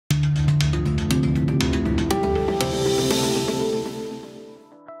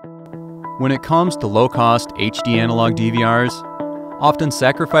When it comes to low-cost HD analog DVRs, often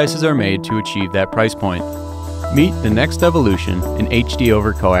sacrifices are made to achieve that price point. Meet the next evolution in HD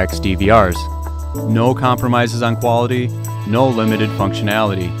over coax DVRs. No compromises on quality, no limited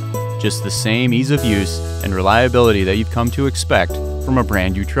functionality, just the same ease of use and reliability that you've come to expect from a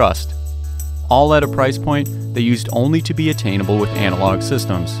brand you trust. All at a price point that used only to be attainable with analog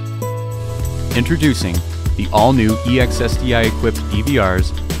systems. Introducing the all-new EX-SDI equipped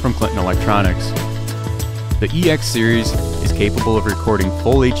DVRs from Clinton Electronics. The EX series is capable of recording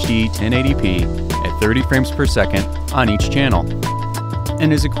full HD 1080p at 30 frames per second on each channel,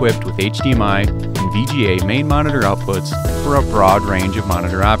 and is equipped with HDMI and VGA main monitor outputs for a broad range of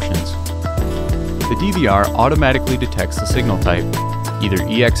monitor options. The DVR automatically detects the signal type, either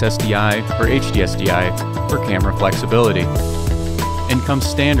EX-SDI or HD-SDI for camera flexibility, and comes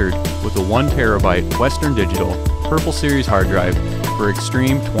standard with a 1 terabyte Western Digital Purple Series hard drive for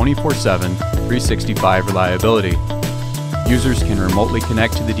extreme 24/7 365 reliability. Users can remotely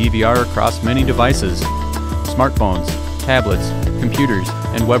connect to the DVR across many devices, smartphones, tablets, computers,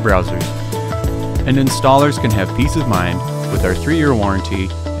 and web browsers. And installers can have peace of mind with our 3-year warranty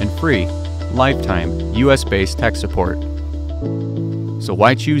and free, lifetime, US-based tech support. So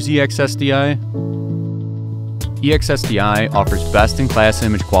why choose EX-SDI? EX-SDI offers best-in-class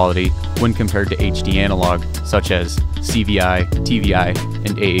image quality when compared to HD analog, such as CVI, TVI,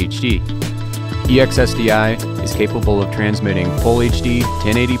 and AHD. EX-SDI is capable of transmitting full HD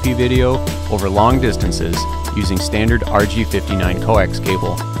 1080p video over long distances using standard RG59 coax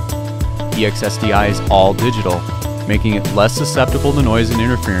cable. EX-SDI is all digital, making it less susceptible to noise and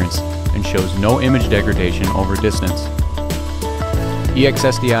interference and shows no image degradation over distance.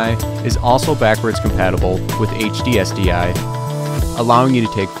 EX-SDI is also backwards compatible with HD-SDI, allowing you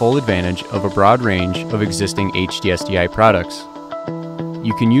to take full advantage of a broad range of existing HD-SDI products.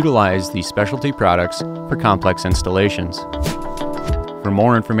 You can utilize these specialty products for complex installations. For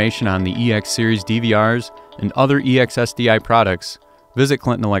more information on the EX series DVRs and other EX-SDI products, visit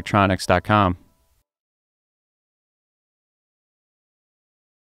ClintonElectronics.com.